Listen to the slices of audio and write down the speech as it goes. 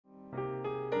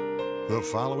The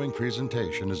following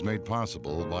presentation is made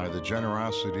possible by the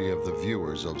generosity of the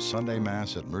viewers of Sunday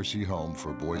Mass at Mercy Home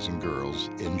for Boys and Girls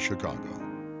in Chicago.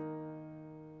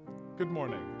 Good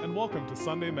morning, and welcome to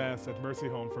Sunday Mass at Mercy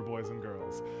Home for Boys and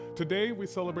Girls. Today, we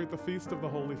celebrate the Feast of the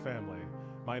Holy Family.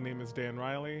 My name is Dan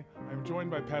Riley. I'm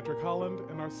joined by Patrick Holland,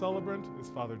 and our celebrant is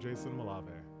Father Jason Malave.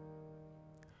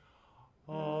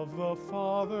 Of the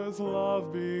Father's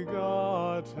love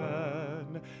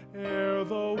begotten, ere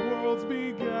the worlds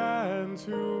began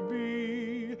to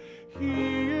be,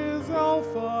 He is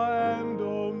Alpha and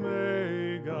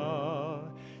Omega,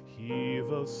 He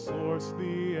the source,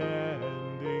 the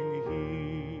ending,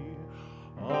 He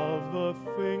of the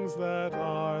things that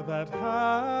are, that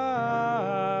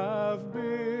have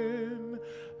been,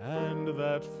 and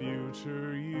that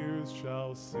future years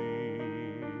shall see.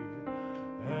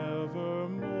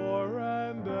 Evermore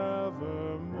and evermore.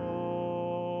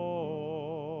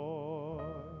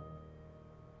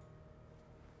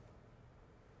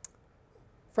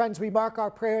 Friends, we mark our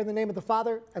prayer in the name of the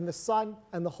Father, and the Son,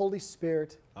 and the Holy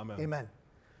Spirit. Amen. Amen.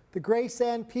 The grace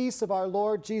and peace of our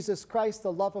Lord Jesus Christ,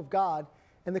 the love of God,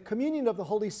 and the communion of the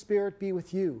Holy Spirit be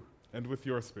with you. And with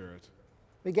your spirit.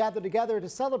 We gather together to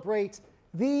celebrate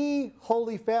the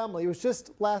Holy Family. It was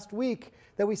just last week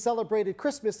that we celebrated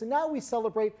Christmas, and now we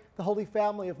celebrate the Holy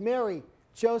Family of Mary,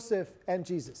 Joseph, and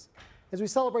Jesus. As we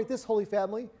celebrate this Holy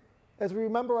Family, as we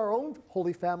remember our own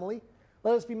Holy Family,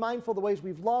 let us be mindful of the ways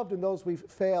we've loved and those we've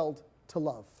failed to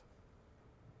love.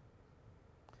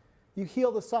 You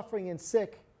heal the suffering and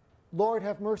sick. Lord,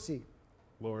 have mercy.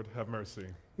 Lord, have mercy.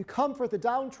 You comfort the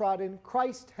downtrodden.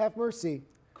 Christ, have mercy.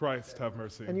 Christ, have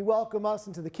mercy. And you welcome us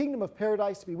into the kingdom of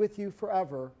paradise to be with you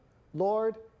forever.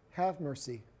 Lord, have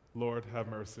mercy. Lord, have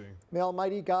mercy. May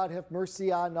Almighty God have mercy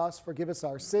on us, forgive us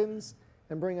our sins,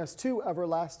 and bring us to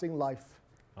everlasting life.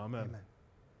 Amen.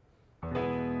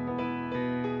 Amen.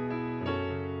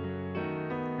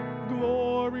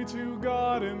 Glory to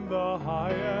God in the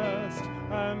highest,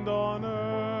 and on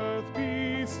earth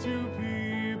peace to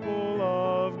people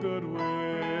of good will.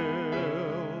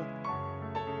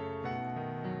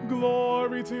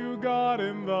 Glory to God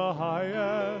in the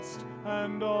highest,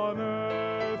 and on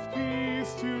earth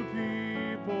peace to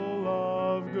people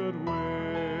of good will.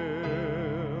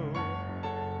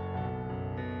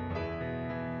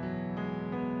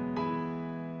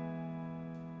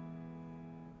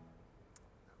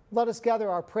 Let us gather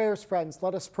our prayers, friends.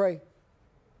 Let us pray.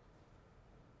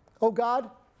 O God,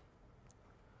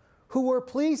 who were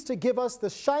pleased to give us the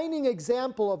shining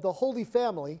example of the Holy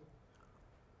Family,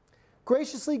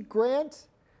 graciously grant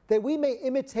that we may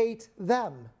imitate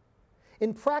them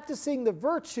in practicing the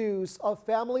virtues of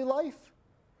family life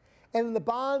and in the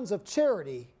bonds of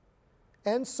charity,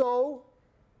 and so,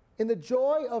 in the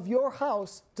joy of your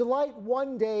house, delight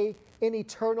one day in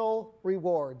eternal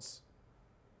rewards.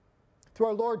 Through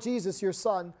our Lord Jesus, your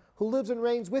Son, who lives and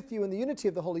reigns with you in the unity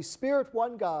of the Holy Spirit,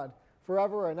 one God,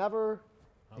 forever and ever.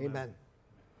 Amen. Amen.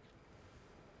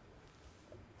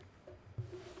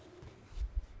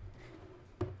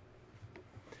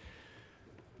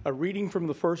 A reading from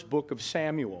the first book of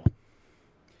Samuel.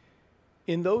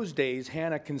 In those days,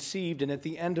 Hannah conceived, and at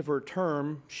the end of her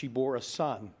term, she bore a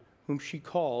son, whom she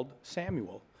called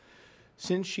Samuel,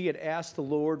 since she had asked the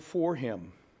Lord for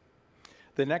him.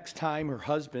 The next time her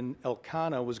husband,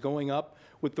 Elkanah, was going up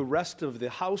with the rest of the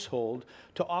household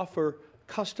to offer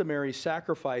customary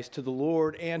sacrifice to the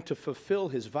Lord and to fulfill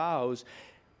his vows,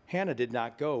 Hannah did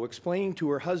not go, explaining to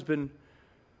her husband,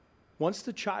 "Once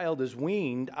the child is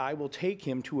weaned, I will take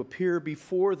him to appear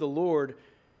before the Lord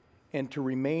and to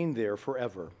remain there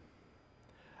forever.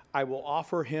 I will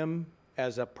offer him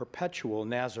as a perpetual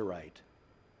Nazirite."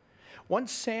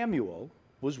 Once Samuel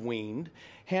was weaned,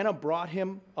 Hannah brought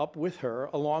him up with her,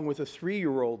 along with a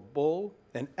 3-year-old bull,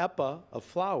 an ephah of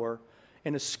flour,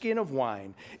 and a skin of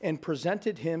wine, and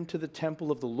presented him to the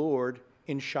temple of the Lord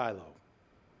in Shiloh.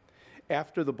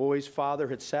 After the boy's father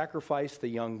had sacrificed the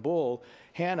young bull,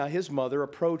 Hannah, his mother,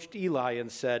 approached Eli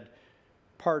and said,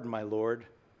 "Pardon, my lord.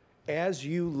 As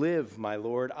you live, my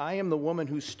lord, I am the woman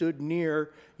who stood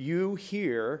near you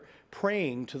here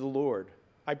praying to the Lord.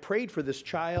 I prayed for this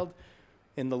child,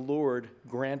 and the Lord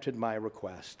granted my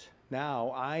request.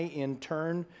 Now I, in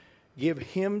turn, give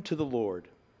him to the Lord.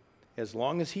 As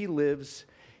long as he lives,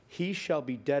 he shall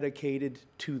be dedicated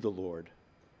to the Lord."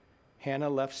 Hannah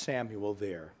left Samuel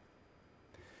there.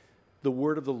 The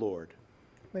word of the Lord.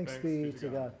 Thanks be to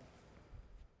God.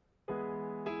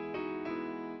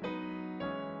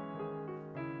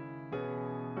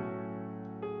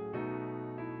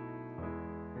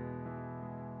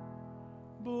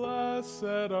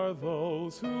 Blessed are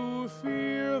those who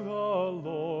fear the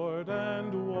Lord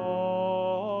and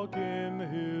walk in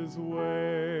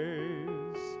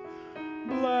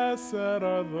Blessed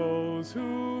are those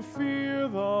who fear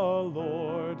the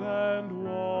Lord and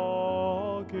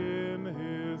walk in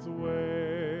his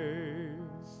ways.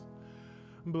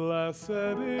 Blessed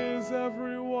is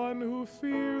everyone who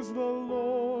fears the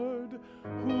Lord,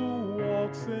 who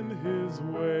walks in his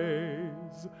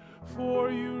ways.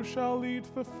 For you shall eat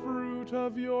the fruit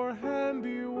of your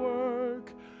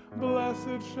handiwork.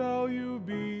 Blessed shall you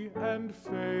be and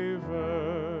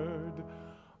favored.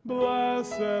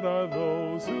 Blessed are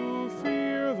those who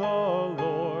fear the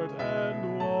Lord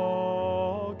and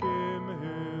walk in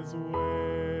his ways.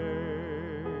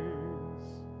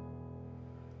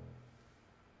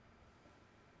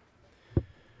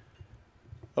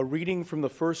 A reading from the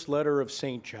first letter of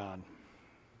St. John.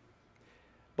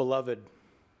 Beloved,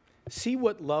 see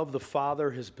what love the Father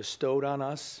has bestowed on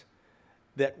us,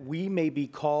 that we may be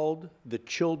called the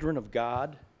children of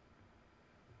God,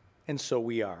 and so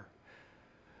we are.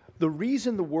 The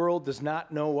reason the world does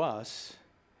not know us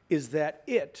is that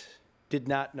it did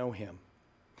not know him.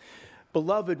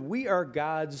 Beloved, we are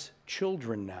God's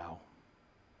children now.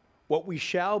 What we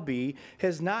shall be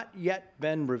has not yet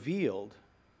been revealed.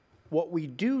 What we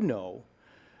do know,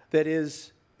 that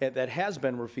has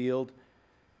been revealed,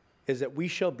 is that we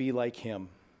shall be like him,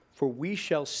 for we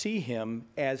shall see him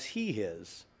as he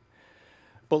is.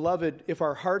 Beloved, if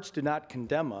our hearts do not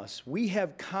condemn us, we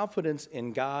have confidence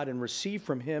in God and receive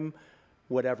from him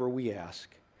whatever we ask,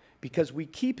 because we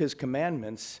keep his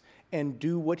commandments and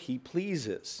do what he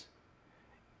pleases.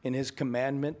 And his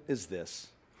commandment is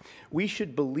this: we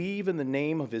should believe in the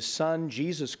name of his Son,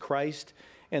 Jesus Christ,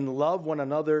 and love one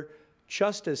another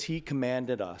just as he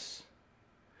commanded us.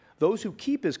 Those who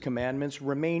keep his commandments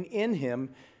remain in him,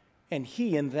 and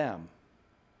he in them.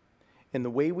 And the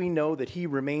way we know that he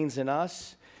remains in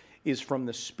us is from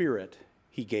the Spirit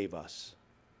he gave us.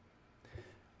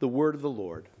 The word of the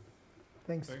Lord.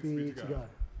 Thanks be to God.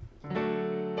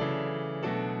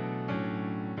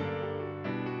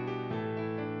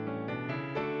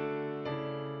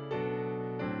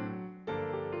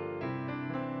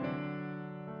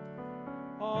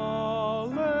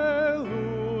 Alleluia,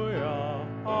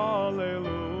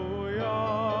 alleluia,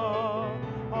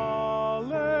 alleluia,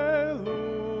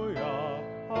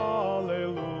 alleluia,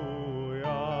 alleluia,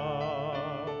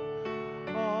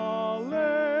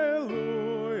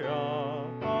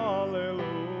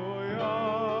 alleluia,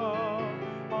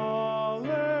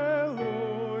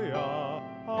 alleluia,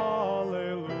 alleluia.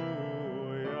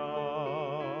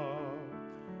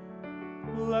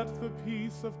 Let the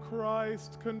peace of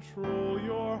Christ control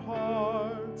your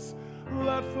hearts.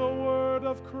 Let the word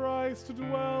of Christ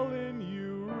dwell in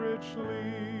you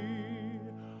richly.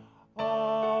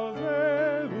 Alleluia,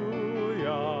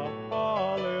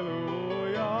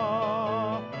 alleluia,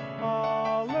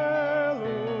 alleluia,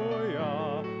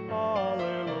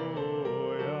 alleluia.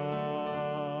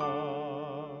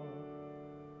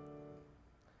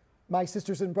 My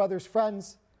sisters and brothers,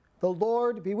 friends, the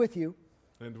Lord be with you.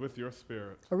 And with your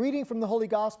spirit. A reading from the Holy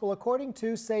Gospel according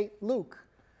to St. Luke.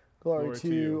 Glory to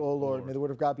you, O Lord. May the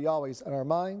word of God be always on our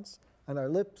minds, on our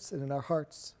lips, and in our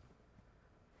hearts.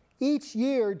 Each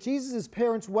year, Jesus'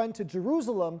 parents went to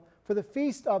Jerusalem for the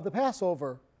feast of the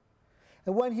Passover.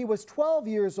 And when he was 12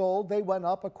 years old, they went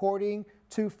up according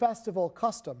to festival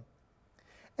custom.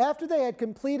 After they had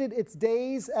completed its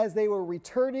days as they were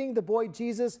returning, the boy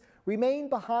Jesus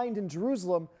remained behind in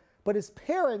Jerusalem, but his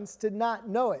parents did not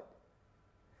know it.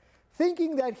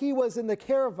 Thinking that he was in the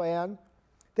caravan,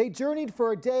 they journeyed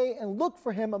for a day and looked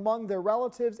for him among their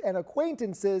relatives and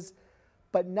acquaintances,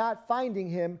 but not finding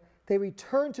him, they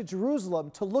returned to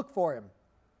Jerusalem to look for him.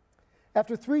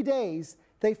 After 3 days,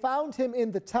 they found him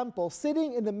in the temple,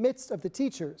 sitting in the midst of the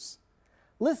teachers,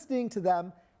 listening to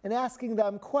them and asking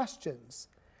them questions.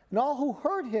 And all who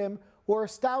heard him were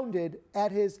astounded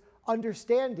at his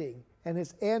understanding and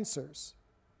his answers.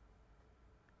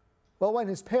 Well, when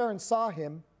his parents saw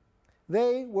him,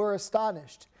 they were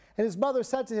astonished. And his mother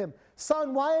said to him,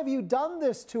 "Son, why have you done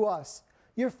this to us?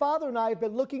 Your father and I have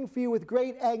been looking for you with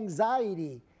great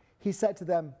anxiety." He said to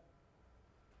them,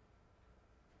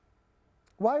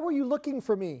 "Why were you looking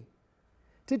for me?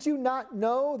 Did you not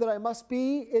know that I must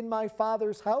be in my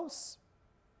Father's house?"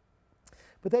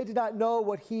 But they did not know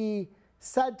what he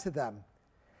said to them.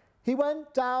 He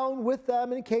went down with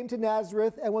them and came to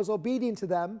Nazareth and was obedient to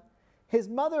them. His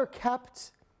mother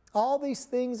kept all these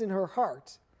things in her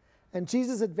heart, and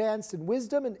Jesus advanced in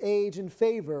wisdom and age and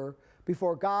favor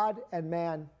before God and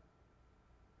man.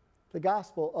 The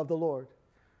Gospel of the Lord.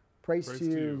 Praise to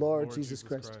you, Lord Jesus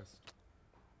Christ.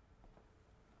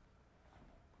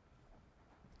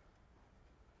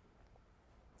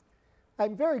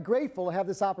 I'm very grateful to have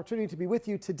this opportunity to be with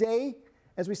you today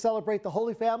as we celebrate the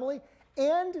Holy Family,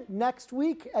 and next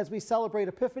week as we celebrate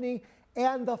Epiphany,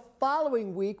 and the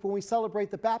following week when we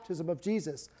celebrate the baptism of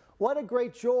Jesus. What a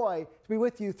great joy to be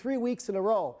with you 3 weeks in a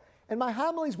row. And my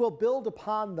homilies will build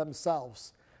upon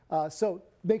themselves. So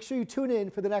make sure you tune in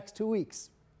for the next 2 weeks.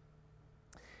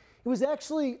 It was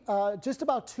actually just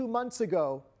about 2 months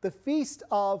ago, the feast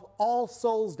of All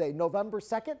Souls Day, November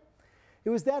 2nd. It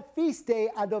was that feast day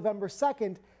on November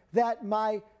 2nd that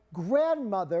my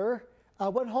grandmother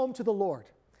went home to the Lord.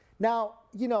 Now,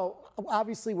 you know,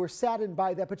 obviously we're saddened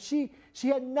by that, but she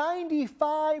had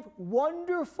 95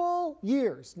 wonderful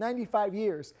years, 95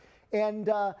 years, and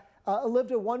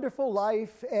lived a wonderful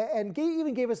life, and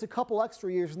even gave us a couple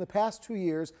extra years in the past 2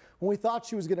 years. When we thought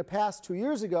she was going to pass 2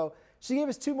 years ago, she gave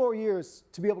us 2 more years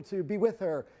to be able to be with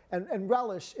her and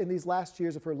relish in these last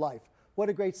years of her life. What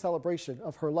a great celebration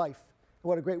of her life.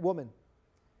 What a great woman.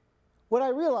 What I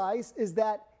realize is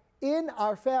that in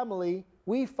our family,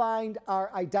 we find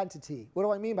our identity. What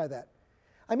do I mean by that?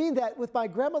 I mean that with my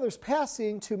grandmother's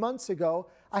passing 2 months ago,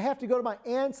 I have to go to my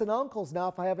aunts and uncles now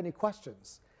if I have any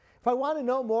questions. If I want to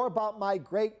know more about my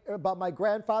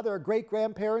grandfather or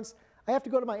great-grandparents, I have to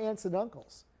go to my aunts and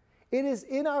uncles. It is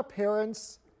in our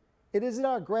parents, it is in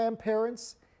our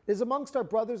grandparents, it is amongst our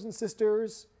brothers and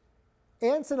sisters,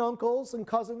 aunts and uncles and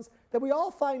cousins, that we all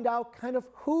find out kind of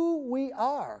who we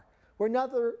are. We're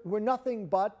nothing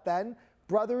but then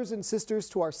brothers and sisters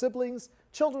to our siblings,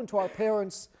 children to our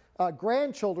parents,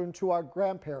 grandchildren to our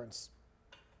grandparents.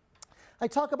 I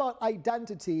talk about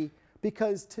identity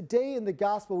because today in the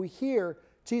gospel we hear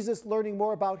Jesus learning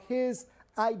more about his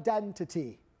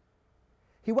identity.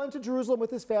 He went to Jerusalem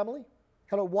with his family,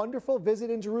 had a wonderful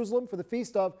visit in Jerusalem for the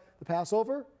feast of the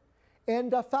Passover,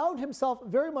 and found himself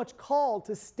very much called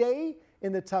to stay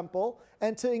in the temple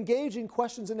and to engage in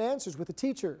questions and answers with the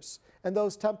teachers and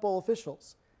those temple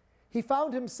officials. He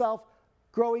found himself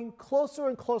growing closer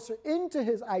and closer into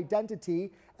his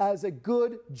identity as a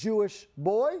good Jewish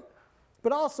boy,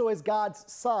 but also as God's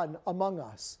son among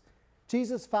us.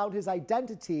 Jesus found his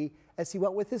identity as he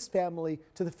went with his family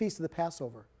to the feast of the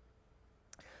Passover.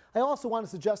 I also want to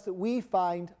suggest that we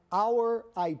find our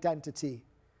identity,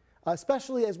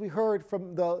 especially as we heard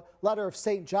from the letter of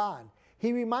St. John.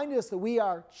 He reminded us that we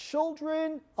are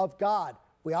children of God.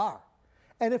 We are.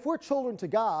 And if we're children to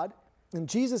God, and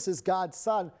Jesus is God's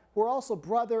son, we're also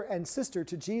brother and sister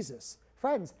to Jesus.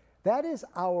 Friends, that is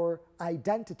our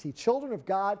identity, children of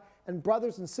God and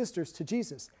brothers and sisters to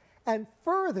Jesus. And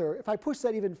further, if I push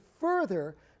that even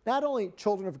further, not only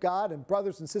children of God and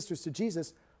brothers and sisters to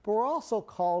Jesus, but we're also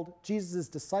called Jesus'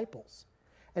 disciples.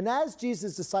 And as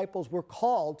Jesus' disciples, we're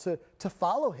called to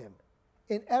follow him.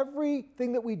 In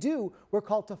everything that we do, we're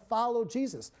called to follow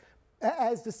Jesus.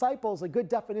 As disciples, a good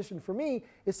definition for me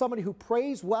is somebody who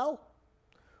prays well,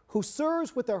 who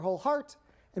serves with their whole heart,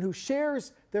 and who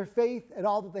shares their faith and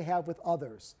all that they have with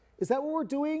others. Is that what we're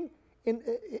doing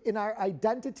in our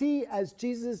identity as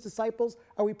Jesus' disciples?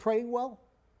 Are we praying well?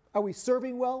 Are we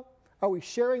serving well? Are we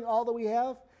sharing all that we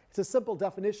have? It's a simple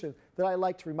definition that I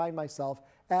like to remind myself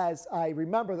as I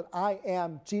remember that I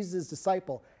am Jesus'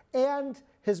 disciple and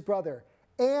his brother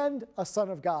and a son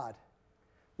of God.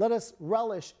 Let us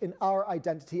relish in our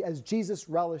identity as Jesus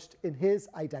relished in his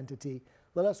identity.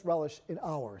 Let us relish in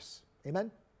ours.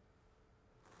 Amen?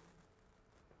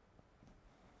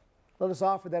 Let us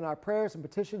offer then our prayers and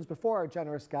petitions before our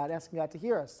generous God, asking God to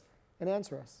hear us and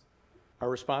answer us. Our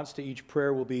response to each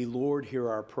prayer will be, Lord, hear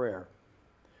our prayer.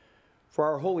 For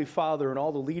our Holy Father and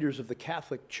all the leaders of the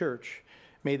Catholic Church,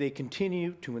 may they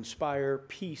continue to inspire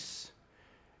peace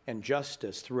and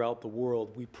justice throughout the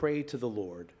world. We pray to the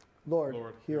Lord. Lord,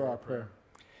 hear our prayer.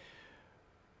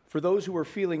 For those who are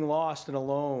feeling lost and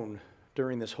alone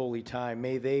during this holy time,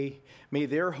 may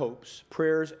their hopes,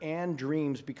 prayers, and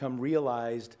dreams become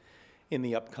realized in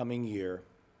the upcoming year.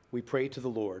 We pray to the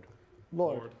Lord.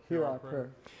 Lord, hear our prayer.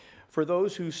 For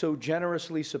those who so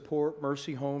generously support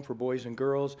Mercy Home for Boys and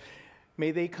Girls,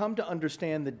 may they come to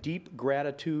understand the deep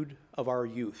gratitude of our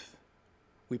youth.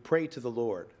 We pray to the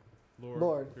Lord.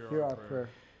 Lord, hear our prayer.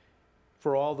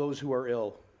 For all those who are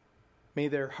ill, may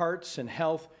their hearts and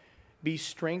health be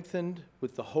strengthened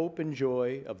with the hope and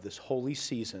joy of this holy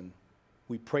season.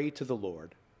 We pray to the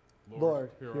Lord.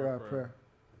 Lord, hear our prayer.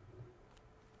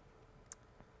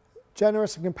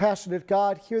 Generous and compassionate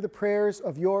God, hear the prayers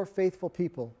of your faithful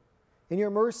people. In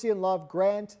your mercy and love,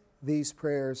 grant these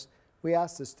prayers. We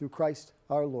ask this through Christ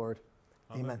our Lord.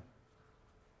 Amen.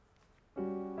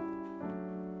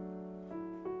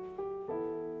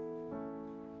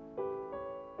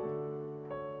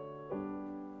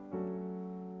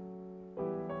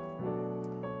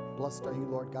 Blessed are you,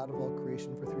 Lord Lord, God of all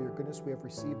creation, for through your goodness we have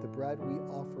received the bread we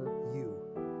offer you.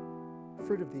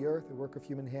 Fruit of the earth, the work of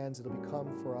human hands, it'll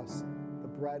become for us the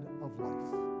bread of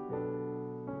life.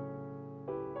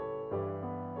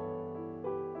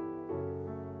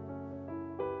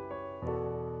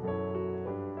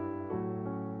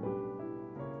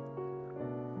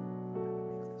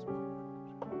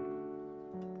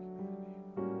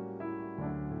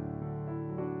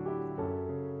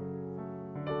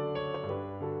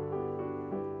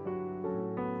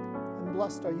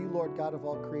 Blessed are you, Lord God of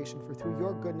all creation, for through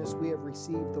your goodness we have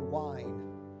received the wine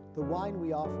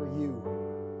we offer you.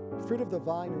 Fruit of the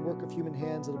vine and work of human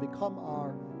hands, it'll become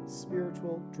our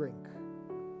spiritual drink.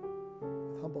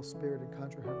 With humble spirit and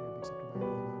contrite heart, may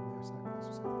we be accepted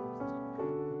by you,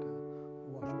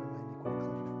 O Lord, and may our sacrifices of wash away my iniquity, cleanse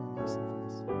me from all my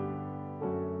sinfulness.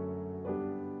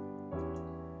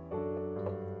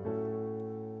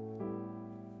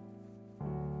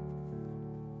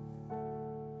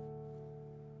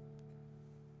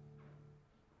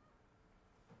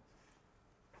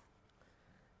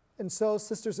 And so,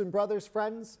 sisters and brothers,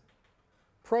 friends,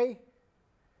 pray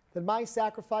that my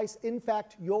sacrifice, in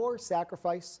fact your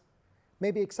sacrifice,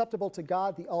 may be acceptable to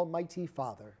God, the Almighty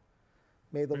Father.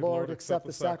 May the Lord accept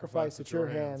the sacrifice at your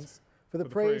hands for the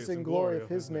praise and glory of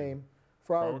his name,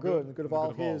 for our good and the good of all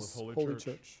his holy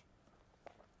church.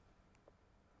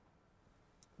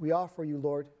 We offer you,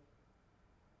 Lord,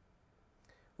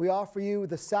 we offer you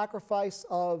the sacrifice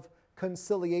of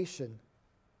conciliation,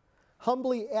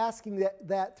 humbly asking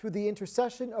that through the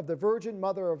intercession of the Virgin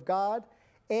Mother of God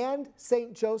and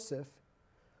Saint Joseph,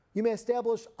 you may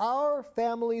establish our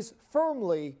families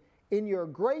firmly in your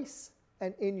grace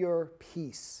and in your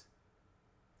peace.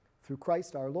 Through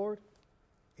Christ our Lord,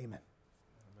 amen.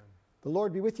 Amen. The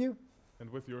Lord be with you.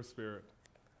 And with your spirit.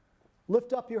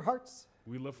 Lift up your hearts.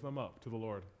 We lift them up to the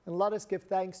Lord. And let us give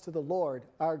thanks to the Lord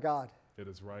our God. It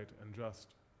is right and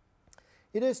just.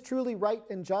 It is truly right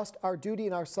and just, our duty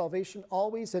and our salvation,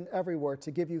 always and everywhere,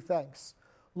 to give you thanks,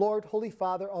 Lord, Holy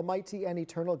Father, Almighty and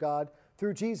eternal God,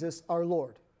 through Jesus our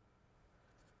Lord.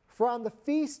 For on the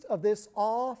feast of this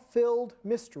awe-filled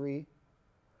mystery,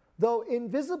 though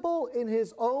invisible in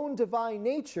his own divine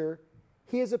nature,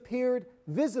 he has appeared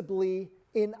visibly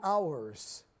in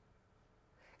ours.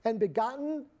 And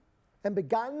begotten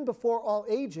before all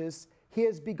ages, he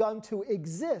has begun to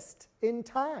exist in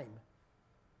time,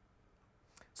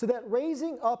 so that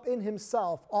raising up in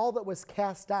himself all that was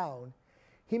cast down,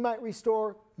 he might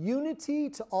restore unity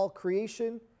to all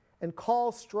creation and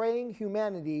call straying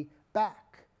humanity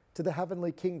back to the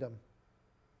heavenly kingdom.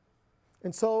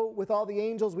 And so, with all the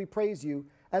angels, we praise you,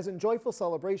 as in joyful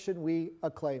celebration we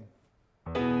acclaim.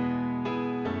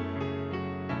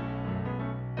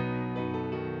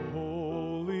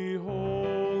 Holy,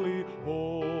 holy,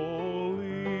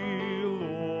 holy,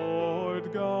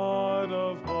 Lord God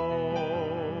of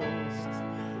hosts,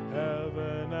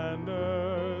 heaven and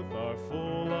earth are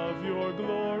full of your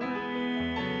glory.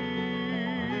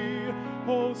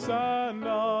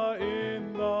 Hosanna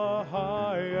in the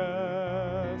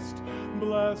highest.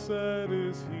 Blessed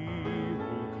is he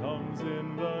who comes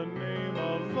in the name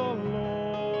of the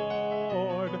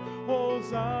Lord.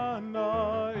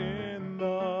 Hosanna in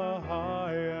the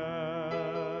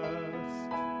highest.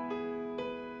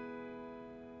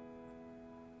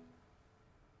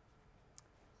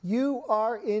 You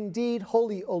are indeed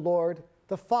holy, O Lord,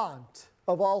 the font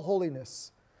of all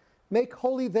holiness. Make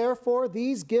holy, therefore,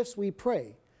 these gifts, we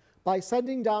pray, by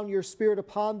sending down your Spirit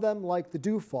upon them like the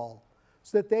dewfall,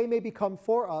 so that they may become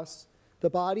for us the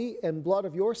body and blood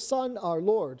of your Son, our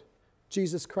Lord,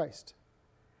 Jesus Christ.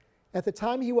 At the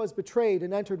time he was betrayed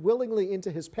and entered willingly into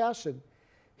his passion,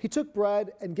 he took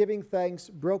bread and, giving thanks,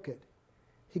 broke it.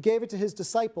 He gave it to his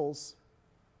disciples,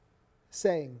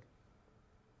 saying,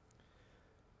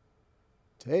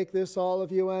 "Take this, all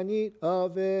of you, and eat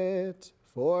of it,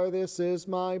 for this is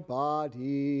my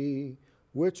body,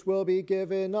 which will be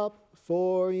given up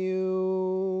for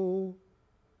you."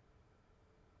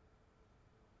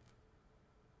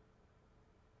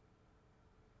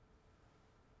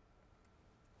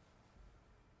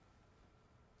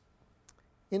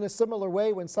 In a similar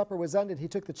way, when supper was ended, he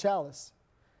took the chalice,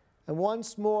 and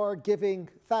once more giving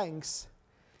thanks,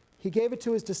 he gave it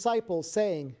to his disciples,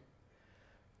 saying,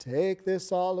 "Take this,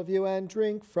 all of you, and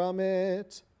drink from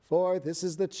it, for this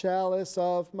is the chalice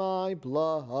of my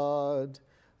blood,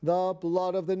 the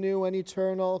blood of the new and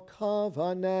eternal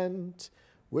covenant,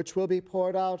 which will be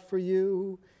poured out for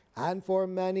you and for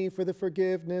many for the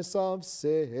forgiveness of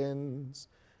sins.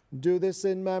 Do this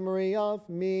in memory of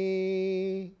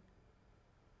me."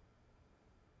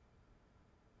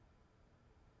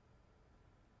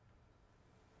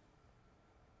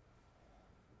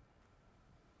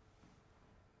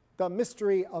 the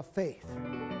mystery of faith.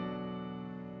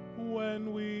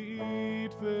 When we eat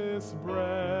this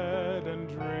bread and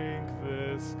drink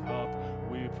this cup,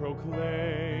 we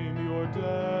proclaim your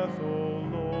death, O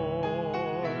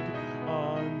Lord,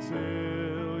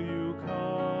 until you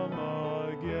come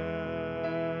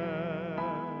again.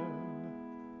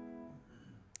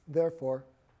 Therefore,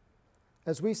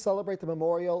 as we celebrate the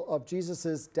memorial of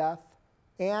Jesus' death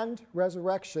and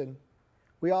resurrection,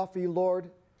 we offer you, Lord,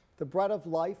 the bread of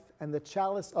life and the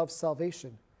chalice of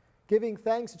salvation, giving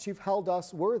thanks that you've held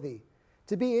us worthy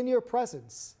to be in your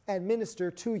presence and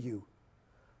minister to you.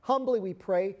 Humbly we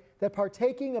pray that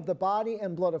partaking of the body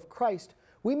and blood of Christ,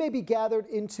 we may be gathered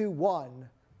into one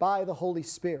by the Holy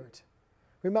Spirit.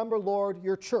 Remember, Lord,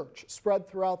 your church spread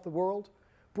throughout the world.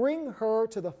 Bring her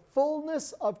to the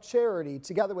fullness of charity,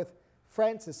 together with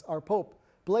Francis, our Pope,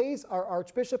 Blaise, our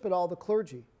Archbishop, and all the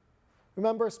clergy.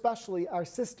 Remember especially our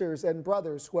sisters and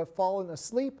brothers who have fallen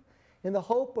asleep in the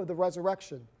hope of the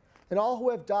resurrection, and all who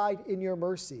have died in your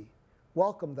mercy.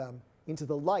 Welcome them into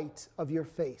the light of your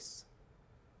face.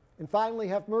 And finally,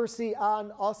 have mercy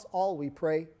on us all, we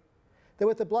pray, that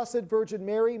with the Blessed Virgin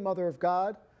Mary, Mother of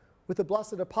God, with the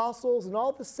blessed apostles and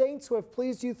all the saints who have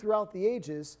pleased you throughout the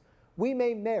ages, we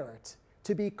may merit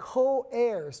to be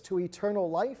co-heirs to eternal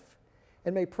life,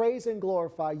 and may praise and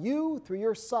glorify you through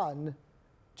your Son,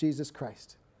 Jesus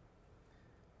Christ.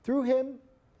 Through him,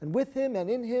 and with him, and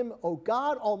in him, O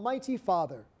God, Almighty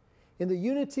Father, in the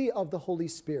unity of the Holy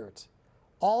Spirit,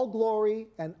 all glory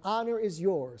and honor is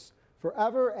yours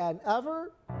forever and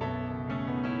ever.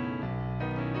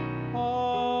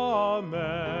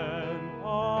 Amen.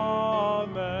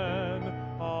 Amen.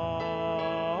 Amen.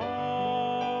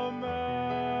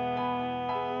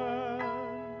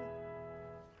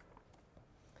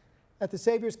 At the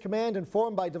Savior's command,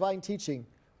 informed by divine teaching,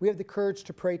 we have the courage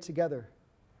to pray together.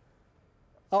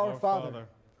 Our Father,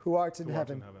 who art in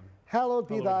heaven, hallowed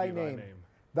be thy name.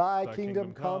 Thy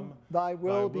kingdom come, thy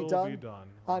will be done,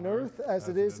 on earth as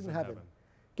it is in heaven.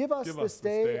 Give us this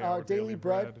day our daily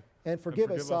bread, and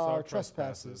forgive us our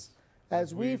trespasses,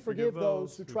 as we forgive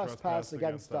those who trespass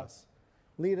against us.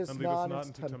 Lead us not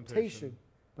into temptation,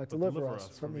 but deliver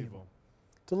us from evil.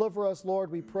 Deliver us, Lord,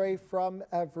 we pray, from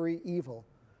every evil.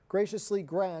 Graciously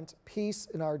grant peace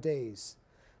in our days,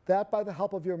 that by the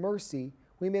help of your mercy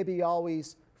we may be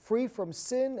always free from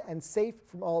sin and safe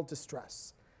from all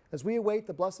distress, as we await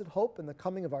the blessed hope and the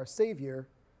coming of our Savior,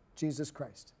 Jesus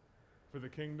Christ. For the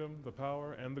kingdom, the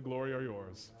power, and the glory are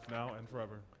yours, now and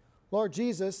forever. Lord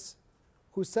Jesus,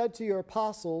 who said to your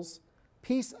apostles,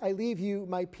 "Peace I leave you,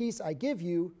 my peace I give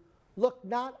you," look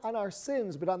not on our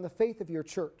sins, but on the faith of your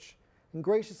church, and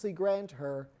graciously grant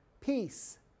her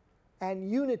peace and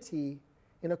unity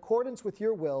in accordance with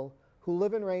your will, who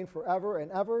live and reign forever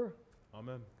and ever.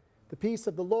 Amen. The peace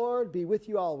of the Lord be with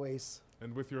you always.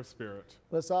 And with your spirit.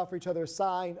 Let us offer each other a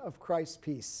sign of Christ's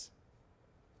peace.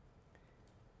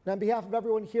 And on behalf of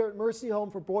everyone here at Mercy Home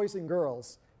for Boys and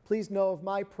Girls, please know of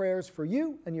my prayers for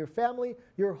you and your family,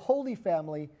 your holy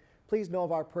family. Please know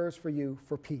of our prayers for you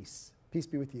for peace. Peace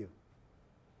be with you.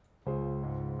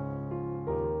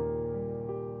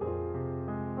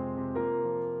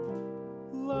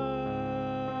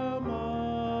 Lamb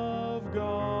of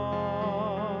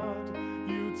God,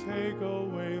 you take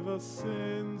away the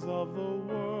sins of the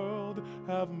world,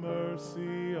 have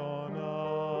mercy on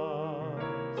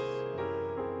us.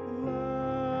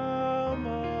 Lamb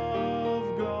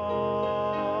of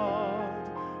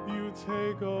God, you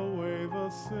take away the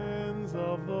sins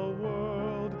of the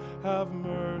world, have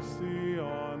mercy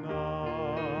on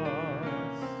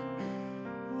us.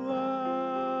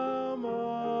 Lamb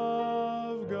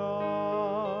of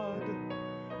God,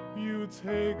 you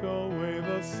take away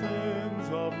the sins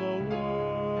of the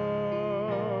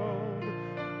world,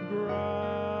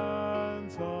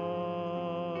 grant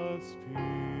us peace.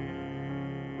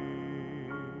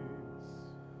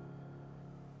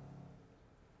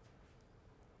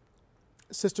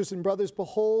 Sisters and brothers,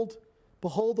 behold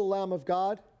the Lamb of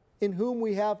God, in whom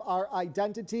we have our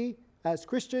identity as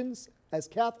Christians, as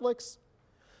Catholics.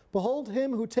 Behold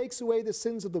him who takes away the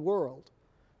sins of the world.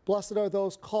 Blessed are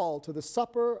those called to the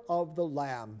supper of the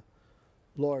Lamb.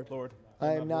 Lord,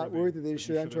 I am not worthy that you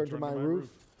should enter under my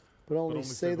roof, but only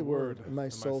say the word, and my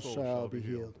soul shall be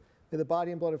healed. May the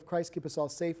body and blood of Christ keep us all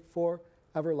safe for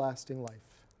everlasting life.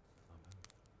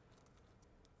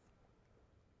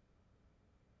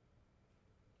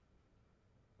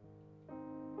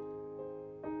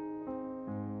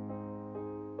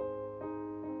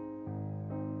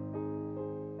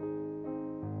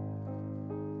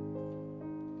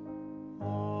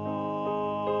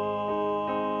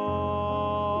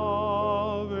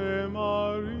 Ave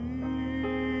Maria,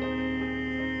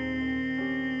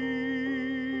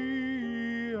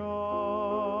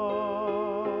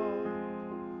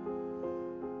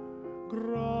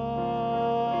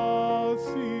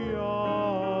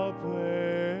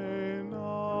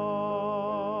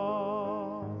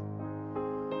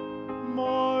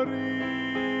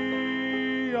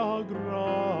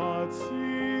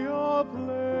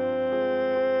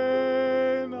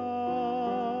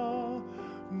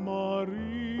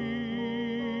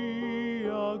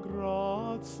 Maria,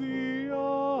 gratia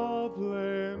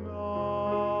plena,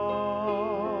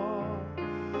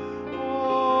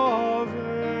 Ave,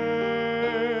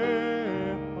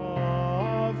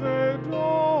 Ave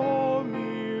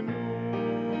Dominus,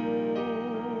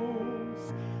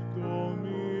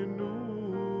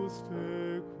 Dominus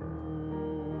tecum,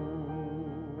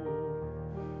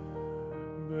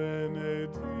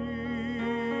 benedicta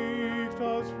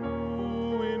tu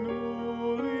in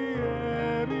mulieribus,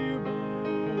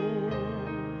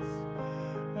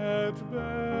 et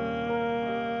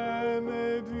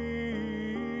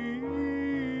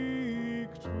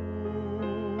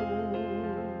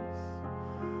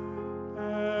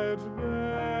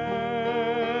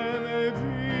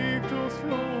benedictus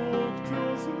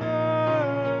fructus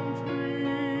ventris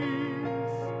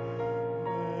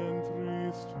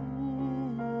tui,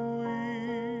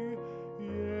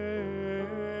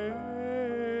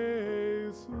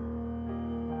 Iesus.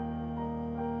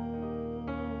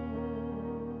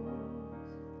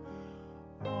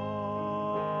 Ave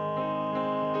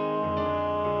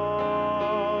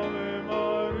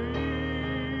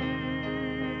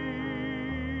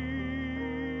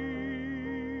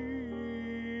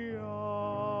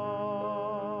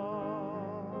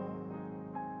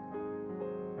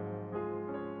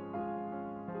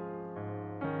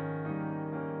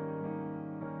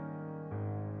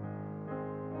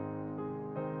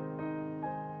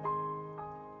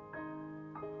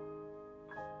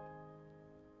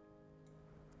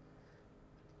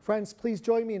Friends, please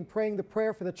join me in praying the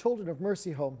prayer for the children of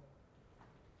Mercy Home.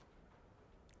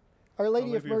 Our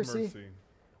Lady of Mercy,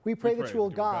 we pray that you will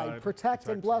guide, protect,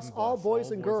 and bless all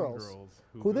boys and girls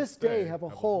who this day have a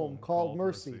home called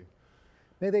Mercy.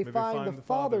 May they find the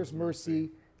Father's mercy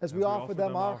as we offer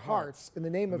them our hearts in the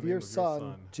name of your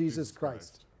Son, Jesus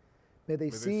Christ. May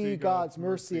they see God's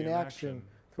mercy in action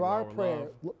through our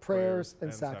prayers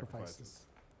and sacrifices.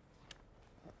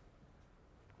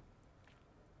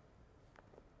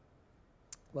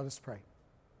 Let us pray.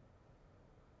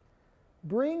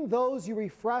 Bring those you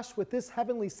refresh with this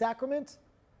heavenly sacrament,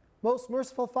 most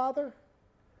merciful Father,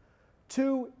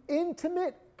 to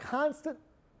imitate constantly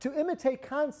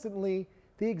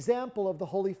the example of the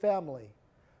Holy Family,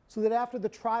 so that after the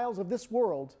trials of this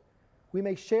world, we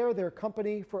may share their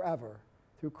company forever.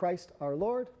 Through Christ our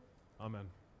Lord. Amen.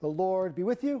 The Lord be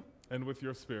with you. And with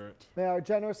your spirit. May our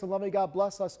generous and loving God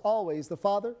bless us always, the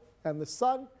Father, and the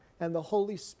Son, and the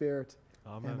Holy Spirit.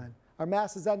 Amen. Amen. Our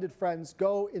Mass is ended, friends.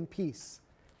 Go in peace.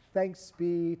 Thanks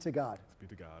be to God. Thanks be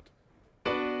to God.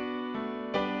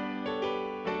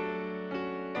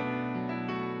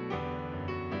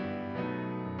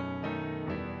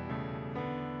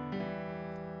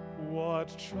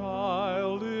 What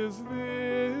child is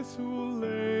this who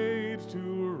laid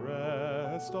to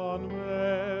rest on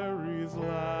Mary's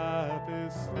lap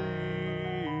is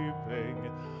sleeping,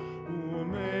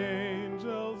 whom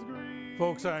angels greet?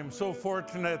 Folks, I'm so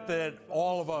fortunate that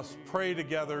all of us pray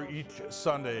together each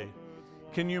Sunday.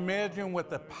 Can you imagine what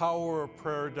the power of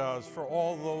prayer does for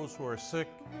all those who are sick,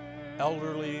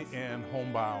 elderly, and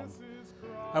homebound?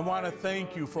 I want to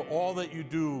thank you for all that you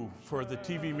do for the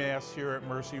TV Mass here at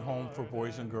Mercy Home for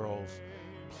Boys and Girls.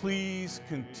 Please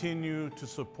continue to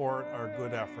support our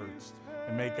good efforts,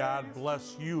 and may God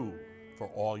bless you for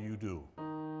all you do.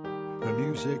 The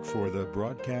music for the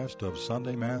broadcast of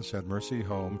Sunday Mass at Mercy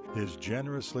Home is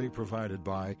generously provided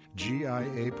by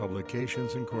GIA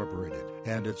Publications Incorporated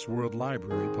and its World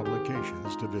Library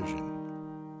Publications Division.